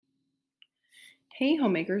Hey,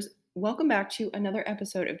 homemakers. Welcome back to another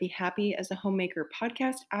episode of the Happy as a Homemaker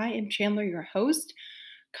podcast. I am Chandler, your host,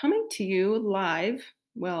 coming to you live,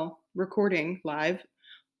 recording live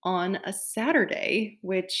on a Saturday,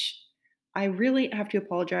 which I really have to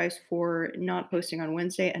apologize for not posting on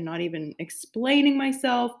Wednesday and not even explaining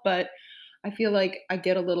myself, but I feel like I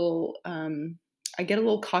get a little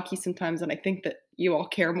cocky sometimes, and I think that you all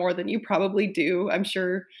care more than you probably do. I'm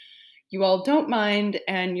sure you all don't mind,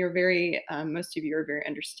 and most of you are very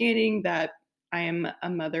understanding that I am a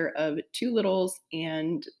mother of two littles,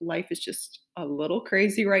 and life is just a little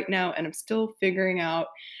crazy right now. And I'm still figuring out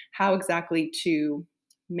how exactly to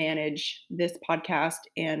manage this podcast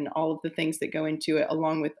and all of the things that go into it,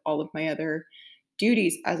 along with all of my other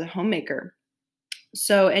duties as a homemaker.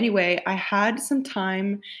 So, anyway, I had some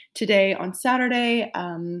time today on Saturday.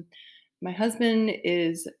 My husband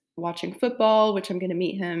is watching football, which I'm going to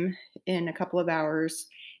meet him in a couple of hours.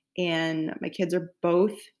 And my kids are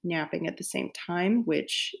both napping at the same time,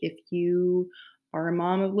 which, if you are a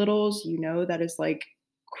mom of littles, you know that is like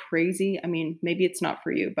crazy. I mean, maybe it's not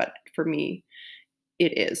for you, but for me,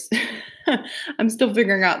 it is. I'm still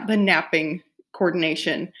figuring out the napping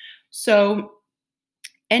coordination. So,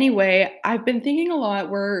 anyway, I've been thinking a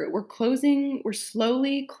lot. We're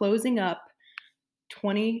slowly closing up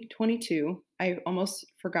 2022. I almost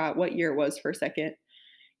forgot what year it was for a second.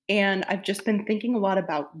 And I've just been thinking a lot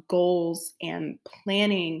about goals and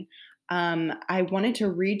planning. I wanted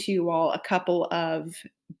to read to you all a couple of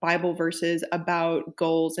Bible verses about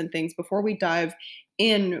goals and things before we dive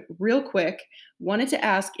in real quick. Wanted to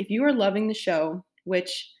ask if you are loving the show,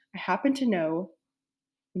 which I happen to know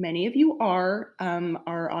many of you are.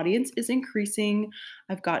 Our audience is increasing.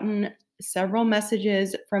 I've gotten several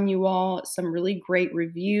messages from you all, some really great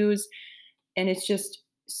reviews, and it's just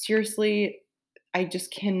seriously, I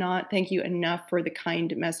just cannot thank you enough for the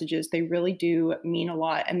kind messages. They really do mean a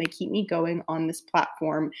lot, and they keep me going on this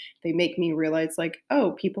platform. They make me realize, like,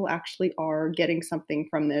 oh, people actually are getting something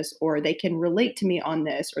from this, or they can relate to me on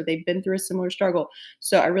this, or they've been through a similar struggle.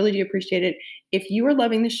 So I really do appreciate it. If you are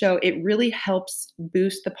loving the show, it really helps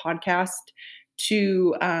boost the podcast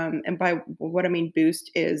and by what I mean boost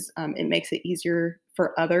is it makes it easier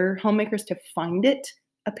for other homemakers to find it,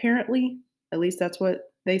 apparently. At least that's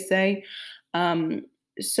what they say. Um,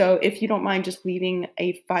 so if you don't mind just leaving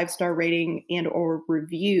a 5-star rating and or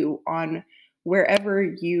review on wherever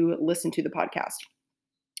you listen to the podcast.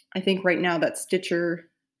 I think right now that's Stitcher,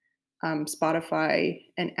 Spotify,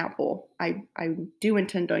 and Apple. I do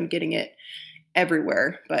intend on getting it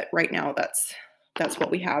everywhere, but right now that's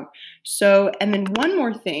what we have. So, and then one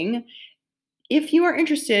more thing, if you are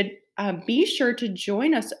interested, be sure to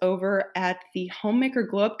join us over at the Homemaker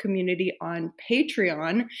Glow Up community on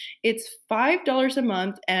Patreon. It's $5 a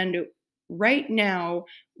month. And right now,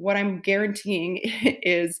 what I'm guaranteeing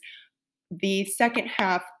is the second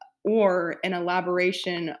half or an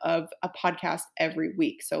elaboration of a podcast every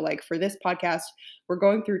week. So, like for this podcast, we're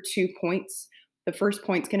going through 2 points. The first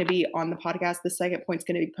point's going to be on the podcast. The second point's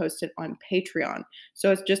going to be posted on Patreon.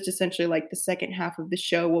 So it's just essentially like the second half of the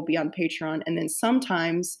show will be on Patreon. And then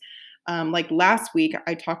sometimes, like last week,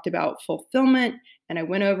 I talked about fulfillment and I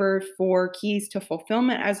went over 4 keys to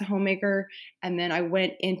fulfillment as a homemaker. And then I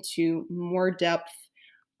went into more depth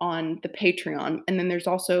on the Patreon. And then there's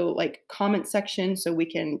also like comment section so we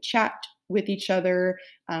can chat with each other.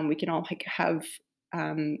 We can all like have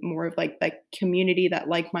more of like community, that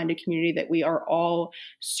like-minded community that we are all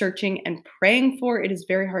searching and praying for. It is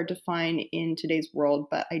very hard to find in today's world,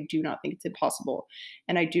 but I do not think it's impossible.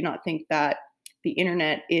 And I do not think that the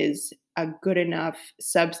internet is a good enough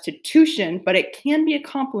substitution, but it can be a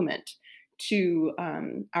complement to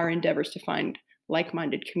our endeavors to find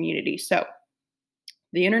like-minded community. So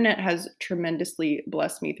the internet has tremendously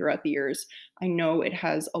blessed me throughout the years. I know it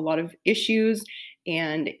has a lot of issues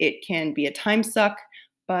and it can be a time suck,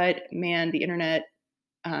 but man, the internet,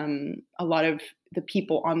 a lot of the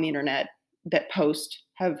people on the internet that post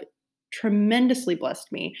have tremendously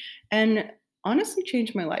blessed me and honestly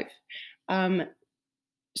changed my life. Um,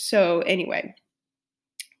 so, anyway,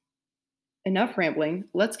 enough rambling.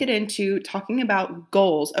 Let's get into talking about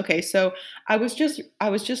goals. Okay, so I was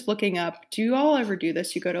just looking up. Do you all ever do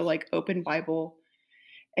this? You go to like Open Bible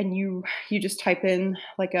and you just type in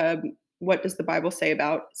like a what does the Bible say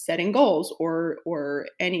about setting goals or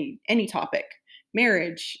any topic,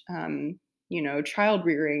 marriage, child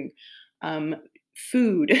rearing, um,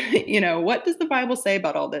 food. What does the Bible say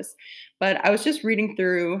about all this? But I was just reading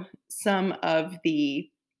through some of the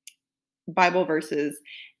Bible verses.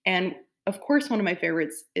 And of course, one of my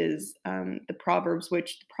favorites is the Proverbs,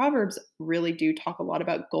 which the Proverbs really do talk a lot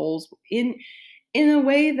about goals in a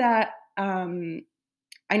way that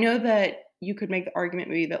I know that you could make the argument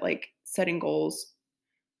maybe that like setting goals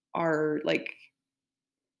are like,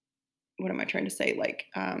 what am I trying to say? Like,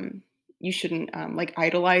 you shouldn't like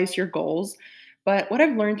idolize your goals. But what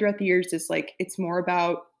I've learned throughout the years is like it's more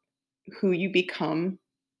about who you become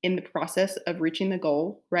in the process of reaching the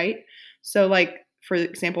goal, right? So, like, for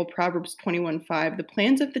example, Proverbs 21:5, the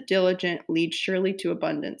plans of the diligent lead surely to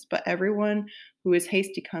abundance, but everyone who is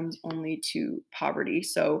hasty comes only to poverty.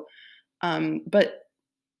 So, but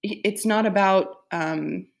it's not about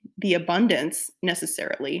the abundance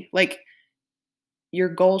necessarily. Like, your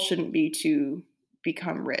goal shouldn't be to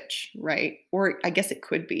become rich, right? Or I guess it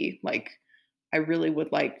could be like, I really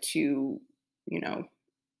would like to, you know,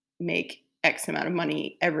 make X amount of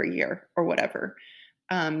money every year or whatever.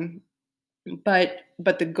 Um, but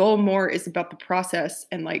the goal more is about the process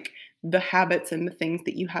and like the habits and the things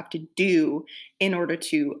that you have to do in order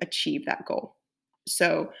to achieve that goal.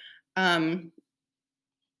 So um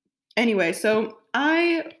anyway, so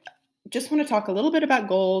I just want to talk a little bit about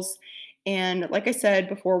goals. And like I said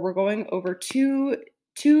before, we're going over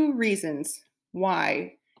two reasons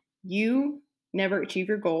why you never achieve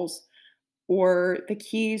your goals, or the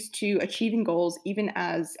keys to achieving goals, even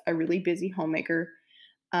as a really busy homemaker.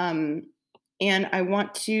 Um, and I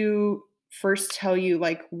want to first tell you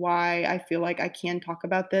like why I feel like I can talk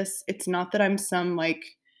about this. It's not that I'm some like,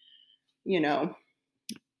 you know,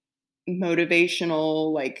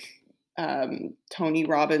 motivational like Tony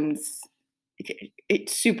Robbins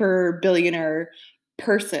super billionaire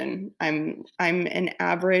person. I'm an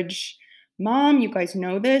average mom. You guys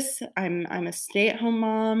know this. I'm a stay-at-home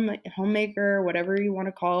mom, a homemaker, whatever you want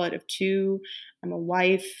to call it, of two. I'm a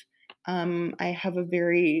wife. I have a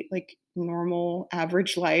very like normal,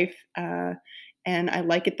 average life. And I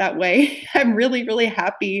like it that way. I'm really, really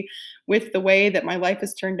happy with the way that my life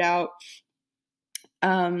has turned out.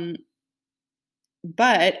 Um,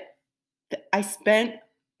 but I spent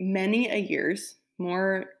many a years,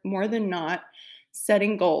 more than not,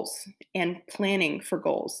 setting goals and planning for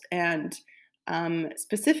goals, and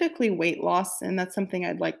specifically weight loss. And that's something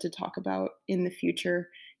I'd like to talk about in the future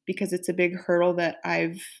because it's a big hurdle that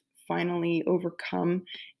I've finally overcome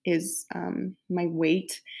is my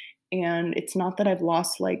weight. And it's not that I've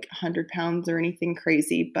lost like 100 pounds or anything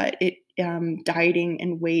crazy, but it dieting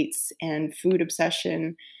and weights and food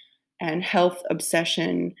obsession and health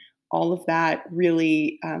obsession, all of that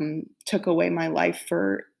really took away my life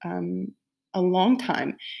for a long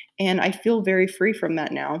time. And I feel very free from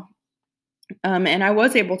that now. And I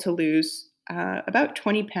was able to lose about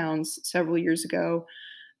 20 pounds several years ago.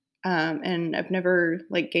 And I've never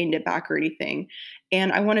like gained it back or anything.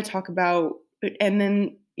 And I want to talk about, and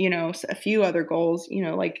then, a few other goals,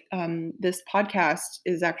 like this podcast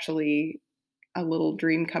is actually a little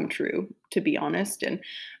dream come true, to be honest, and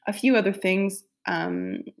a few other things.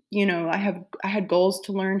 I had goals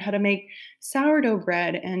to learn how to make sourdough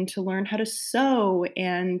bread and to learn how to sew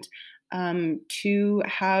and to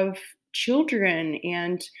have children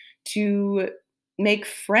and to make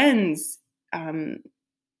friends. Um,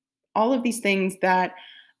 all of these things that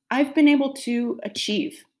I've been able to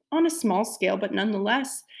achieve on a small scale, but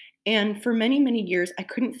nonetheless. And for many, many years, I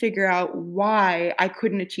couldn't figure out why I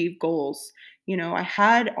couldn't achieve goals. I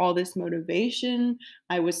had all this motivation.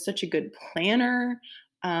 I was such a good planner.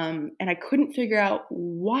 And I couldn't figure out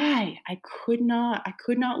why I could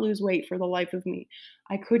not lose weight for the life of me.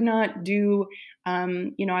 I could not do,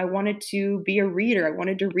 I wanted to be a reader. I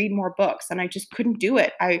wanted to read more books and I just couldn't do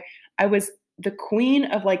it. I was the queen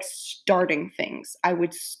of like starting things. I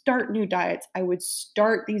would start new diets. I would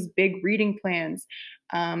start these big reading plans.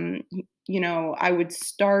 I would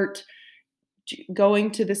start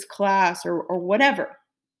going to this class or whatever.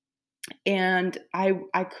 And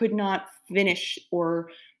I could not finish or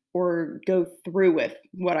go through with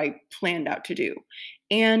what I planned out to do.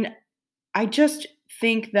 And I just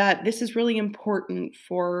think that this is really important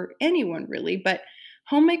for anyone really, but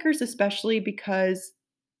homemakers especially because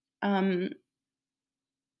um,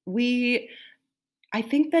 we I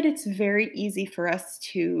think that it's very easy for us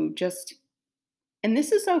to just, and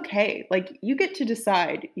this is okay. Like you get to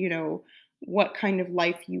decide, what kind of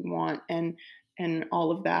life you want and all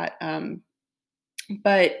of that.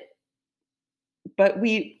 But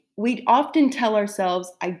we often tell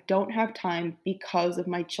ourselves, I don't have time because of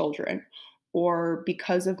my children or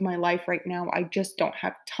because of my life right now. I just don't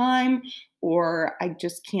have time or I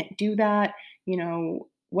just can't do that,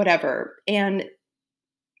 whatever. And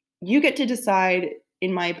you get to decide,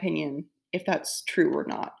 in my opinion, if that's true or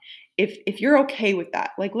not. If you're okay with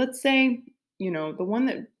that, like let's say, the one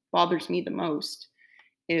that bothers me the most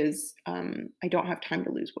is I don't have time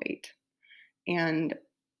to lose weight. And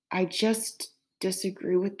I just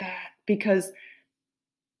disagree with that because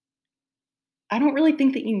I don't really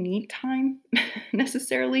think that you need time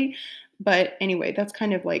necessarily. But anyway, that's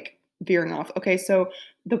kind of like veering off. Okay, so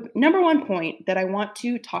the number one point that I want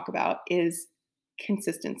to talk about is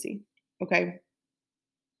consistency. Okay.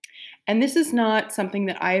 And this is not something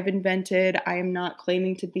that I have invented. I am not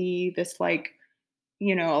claiming to be this, like,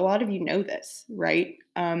 a lot of you know this, right?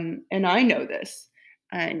 And I know this.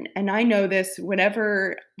 And I know this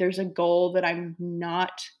whenever there's a goal that I'm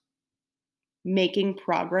not making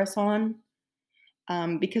progress on,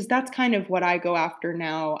 because that's kind of what I go after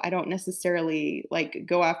now. I don't necessarily like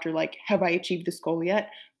go after like, have I achieved this goal yet?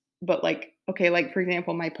 But like, okay, like for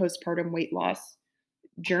example, my postpartum weight loss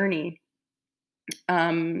journey,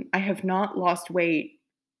 I have not lost weight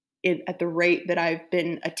at the rate that I've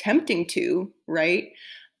been attempting to, right?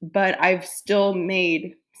 But I've still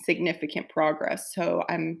made significant progress. So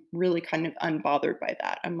I'm really kind of unbothered by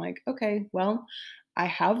that. I'm like, okay, well, I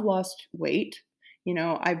have lost weight.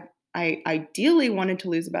 I ideally wanted to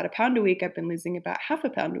lose about a pound a week. I've been losing about half a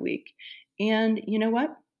pound a week. And you know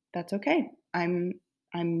what? That's okay. I'm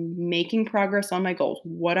making progress on my goals.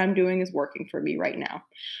 What I'm doing is working for me right now.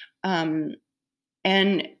 Um,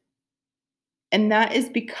 and and that is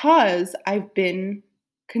because I've been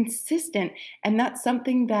consistent, and that's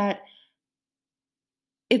something that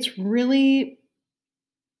it's really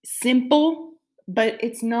simple, but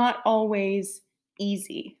it's not always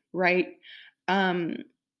easy, right? Um,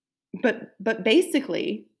 but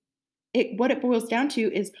basically, what it boils down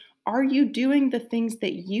to is, are you doing the things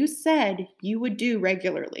that you said you would do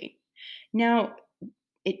regularly? Now,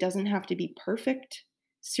 it doesn't have to be perfect.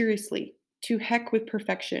 Seriously, to heck with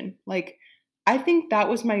perfection. Like, I think that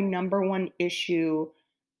was my number one issue.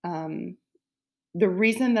 Um, the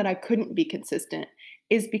reason that I couldn't be consistent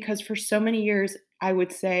is because for so many years I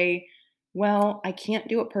would say, well, I can't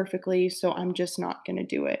do it perfectly, so I'm just not going to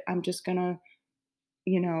do it. I'm just going to,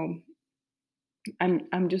 you know,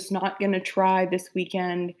 I'm just not going to try this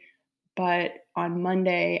weekend, but on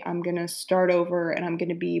Monday I'm going to start over and I'm going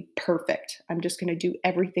to be perfect. I'm just going to do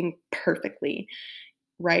everything perfectly,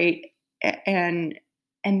 right? And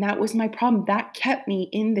that was my problem. That kept me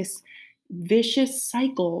in this vicious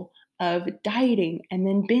cycle of dieting and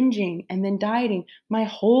then binging and then dieting. My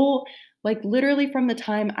whole, like, literally from the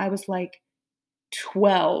time I was like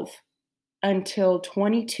 12 until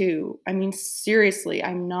 22. I mean, seriously,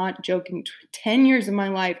 I'm not joking. 10 years of my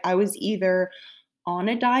life, I was either on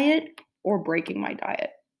a diet or breaking my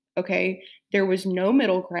diet. Okay. There was no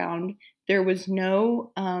middle ground. There was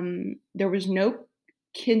no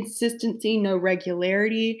consistency, no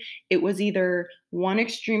regularity. It was either one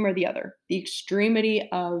extreme or the other. The extremity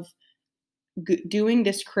of doing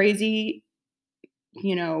this crazy,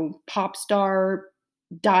 pop star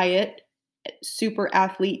diet, super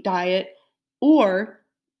athlete diet, or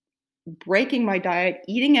breaking my diet,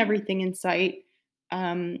 eating everything in sight,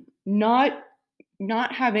 not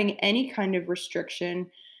having any kind of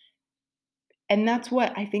restriction. And that's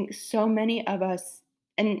what I think so many of us,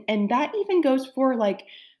 and that even goes for like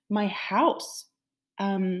my house.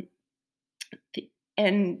 Um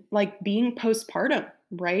and like being postpartum,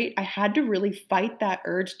 right? I had to really fight that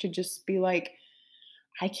urge to just be like,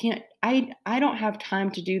 I can't, I don't have time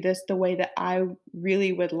to do this the way that I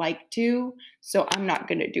really would like to, so I'm not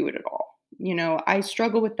going to do it at all. I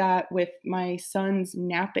struggle with that with my son's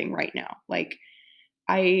napping right now. Like,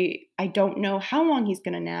 I don't know how long he's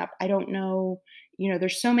going to nap. I don't know,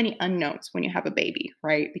 there's so many unknowns when you have a baby,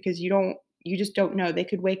 right? Because you just don't know. They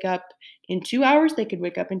could wake up in 2 hours, they could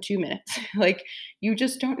wake up in 2 minutes. Like, you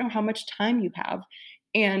just don't know how much time you have.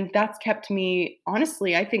 And that's kept me,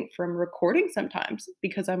 honestly, I think, from recording sometimes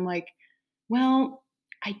because I'm like, well,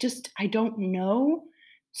 I don't know.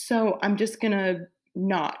 So I'm just going to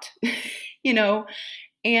not, you know,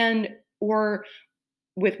 and or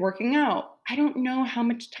with working out, I don't know how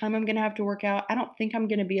much time I'm gonna have to work out. I don't think I'm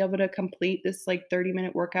gonna be able to complete this like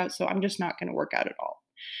 30-minute workout, so I'm just not gonna work out at all.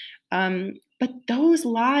 But those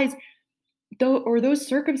lies, though, or those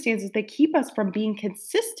circumstances, they keep us from being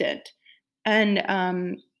consistent. And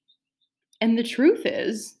and the truth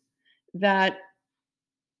is that,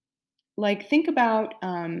 like, think about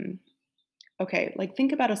okay, like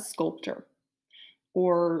think about a sculptor,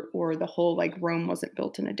 or the whole like Rome wasn't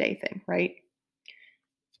built in a day thing, right?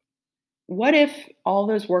 What if all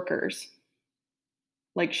those workers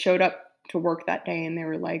like showed up to work that day and they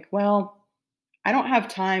were like, "Well, I don't have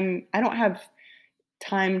time. I don't have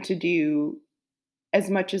time to do as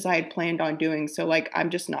much as I had planned on doing. So like I'm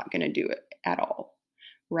just not going to do it at all."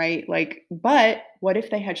 Right? Like, but what if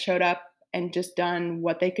they had showed up and just done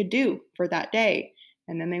what they could do for that day,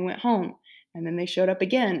 and then they went home And then they showed up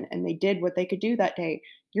again and they did what they could do that day.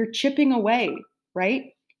 You're chipping away, right?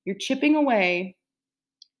 You're chipping away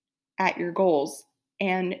at your goals.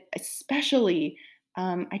 And especially,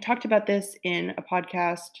 I talked about this in a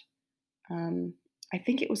podcast. Um, I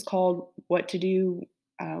think it was called What to Do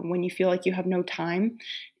When You Feel Like You Have No Time.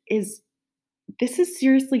 Is this is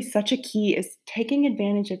seriously such a key is taking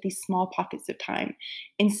advantage of these small pockets of time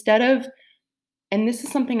instead of, and this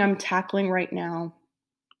is something I'm tackling right now,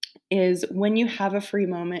 is when you have a free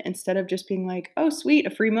moment, instead of just being like, oh, sweet, a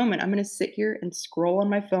free moment, I'm going to sit here and scroll on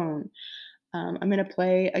my phone. I'm going to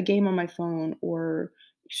play a game on my phone or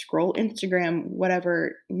scroll Instagram,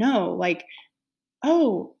 whatever. No, like,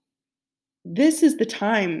 oh, this is the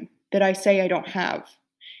time that I say I don't have,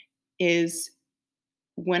 is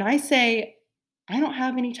when I say I don't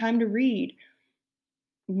have any time to read.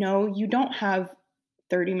 No, you don't have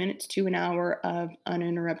 30 minutes to an hour of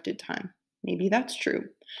uninterrupted time. Maybe that's true.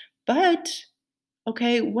 But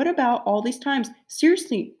okay, what about all these times?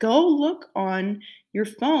 Seriously, go look on your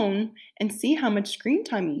phone and see how much screen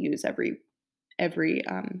time you use every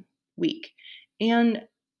week. And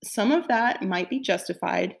some of that might be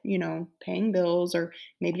justified, paying bills, or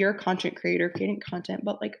maybe you're a content creator creating content,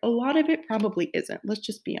 but like a lot of it probably isn't. Let's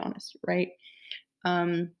just be honest, right?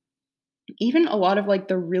 Um, Even a lot of like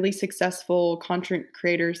the really successful content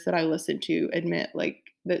creators that I listen to admit like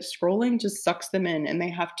that scrolling just sucks them in and they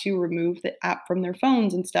have to remove the app from their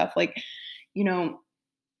phones and stuff. Like, you know,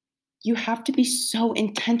 you have to be so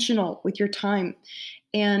intentional with your time.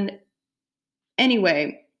 And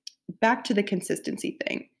anyway, back to the consistency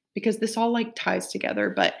thing, because this all like ties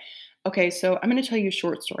together. But okay, so I'm going to tell you a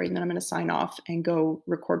short story and then I'm going to sign off and go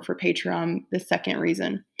record for Patreon the second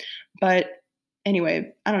reason. But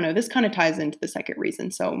anyway, I don't know. This kind of ties into the second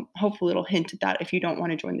reason. So hopefully it'll hint at that if you don't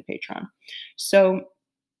want to join the Patreon. So,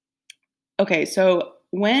 okay, so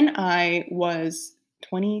when I was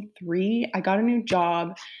 23, I got a new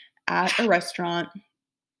job at a restaurant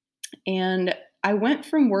and I went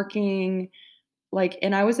from working like,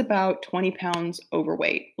 and I was about 20 pounds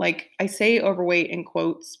overweight. Like, I say overweight in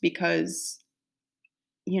quotes because,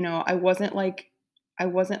 I wasn't like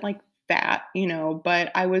fat,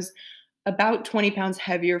 but I was about 20 pounds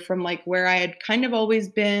heavier from like where I had kind of always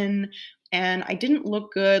been. And I didn't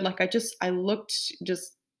look good. Like, I looked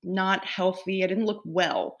just not healthy. I didn't look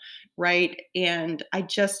well. Right. And I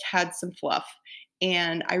just had some fluff.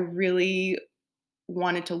 And I really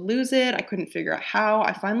wanted to lose it. I couldn't figure out how.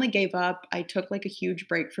 I finally gave up. I took like a huge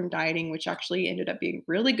break from dieting, which actually ended up being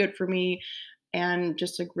really good for me and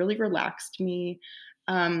just like really relaxed me.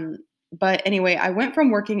 Um, but anyway, I went from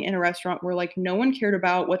working in a restaurant where like no one cared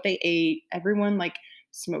about what they ate. Everyone like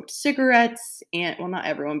smoked cigarettes and, well, not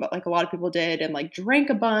everyone, but like a lot of people did, and like drank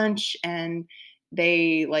a bunch, and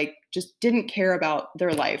they like just didn't care about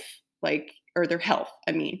their life, like, or their health,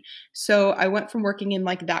 I mean. So I went from working in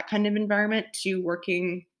like that kind of environment to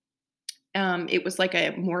working, it was like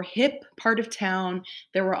a more hip part of town.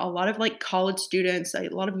 There were a lot of like college students, a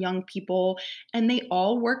lot of young people, and they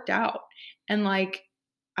all worked out. And like,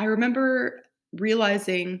 I remember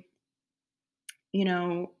realizing, you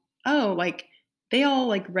know, oh, like they all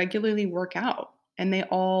like regularly work out, and they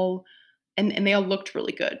all looked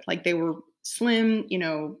really good. Like they were slim,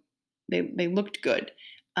 they looked good.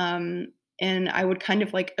 Um, and I would kind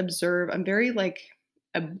of like observe. I'm very like,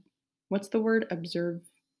 what's the word?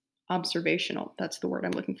 Observational. That's the word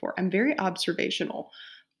I'm looking for. I'm very observational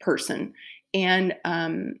person. And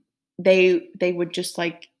they would just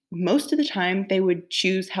like, most of the time they would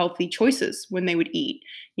choose healthy choices when they would eat.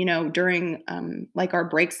 During like our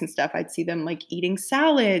breaks and stuff, I'd see them like eating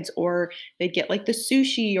salads, or they'd get like the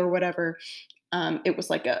sushi or whatever. It was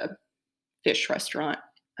like a fish restaurant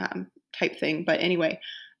type thing. But anyway,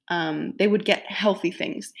 they would get healthy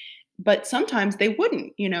things. But sometimes they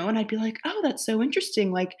wouldn't, and I'd be like, oh, that's so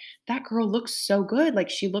interesting. Like, that girl looks so good. Like,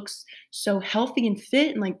 she looks so healthy and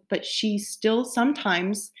fit. And like, but she still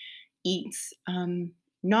sometimes eats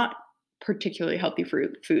not particularly healthy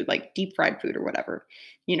food, like deep fried food or whatever,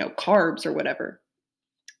 carbs or whatever.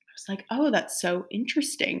 I was like, oh, that's so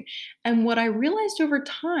interesting. And what I realized over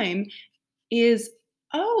time is,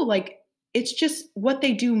 oh, like, it's just what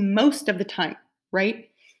they do most of the time, right?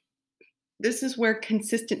 This is where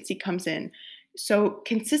consistency comes in. So,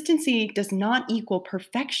 consistency does not equal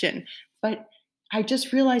perfection, but I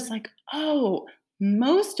just realized, like, oh,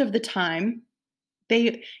 most of the time,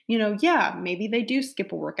 yeah, maybe they do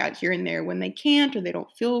skip a workout here and there when they can't, or they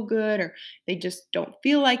don't feel good, or they just don't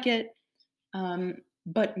feel like it. Um,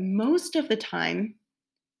 but most of the time,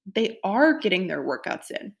 they are getting their workouts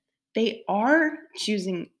in. They are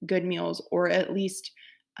choosing good meals, or at least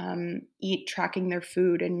eat, tracking their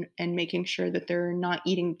food and making sure that they're not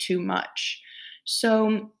eating too much.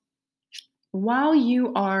 So while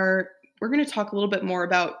you are we're going to talk a little bit more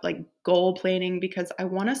about like goal planning because I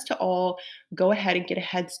want us to all go ahead and get a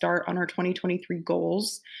head start on our 2023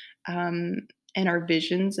 goals, um, and our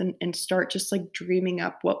visions, and start just like dreaming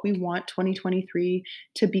up what we want 2023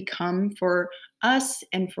 to become for us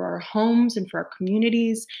and for our homes and for our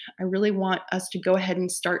communities. I really want us to go ahead and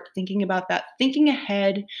start thinking about that, thinking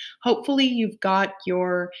ahead. Hopefully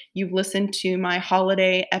you've listened to my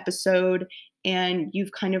holiday episode and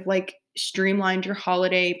you've kind of like streamlined your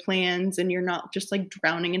holiday plans and you're not just like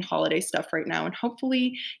drowning in holiday stuff right now. And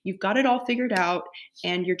hopefully you've got it all figured out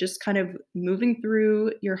and you're just kind of moving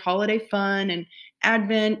through your holiday fun, and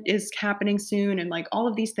Advent is happening soon and like all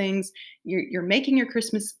of these things. You're making your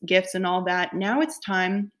Christmas gifts and all that. Now it's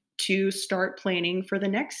time to start planning for the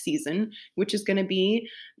next season, which is going to be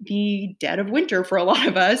the dead of winter for a lot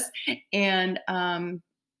of us. And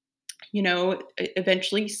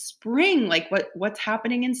eventually spring, like what's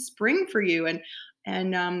happening in spring for you, and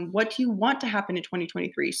what do you want to happen in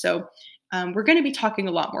 2023. So we're going to be talking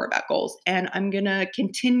a lot more about goals, and I'm going to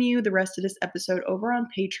continue the rest of this episode over on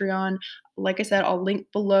Patreon. Like I said, I'll link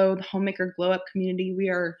below the Homemaker Glow Up community. We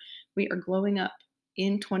are glowing up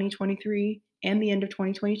in 2023 and the end of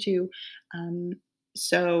 2022. um,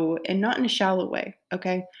 and not in a shallow way,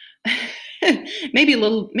 okay? Maybe a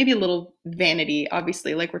little vanity,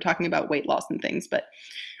 obviously, like we're talking about weight loss and things, but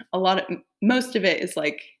most of it is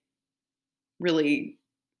like really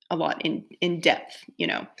a lot in depth, you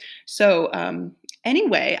know. So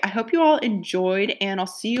anyway, I hope you all enjoyed, and I'll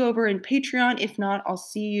see you over in Patreon. If not, I'll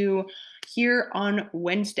see you here on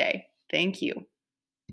Wednesday. Thank you.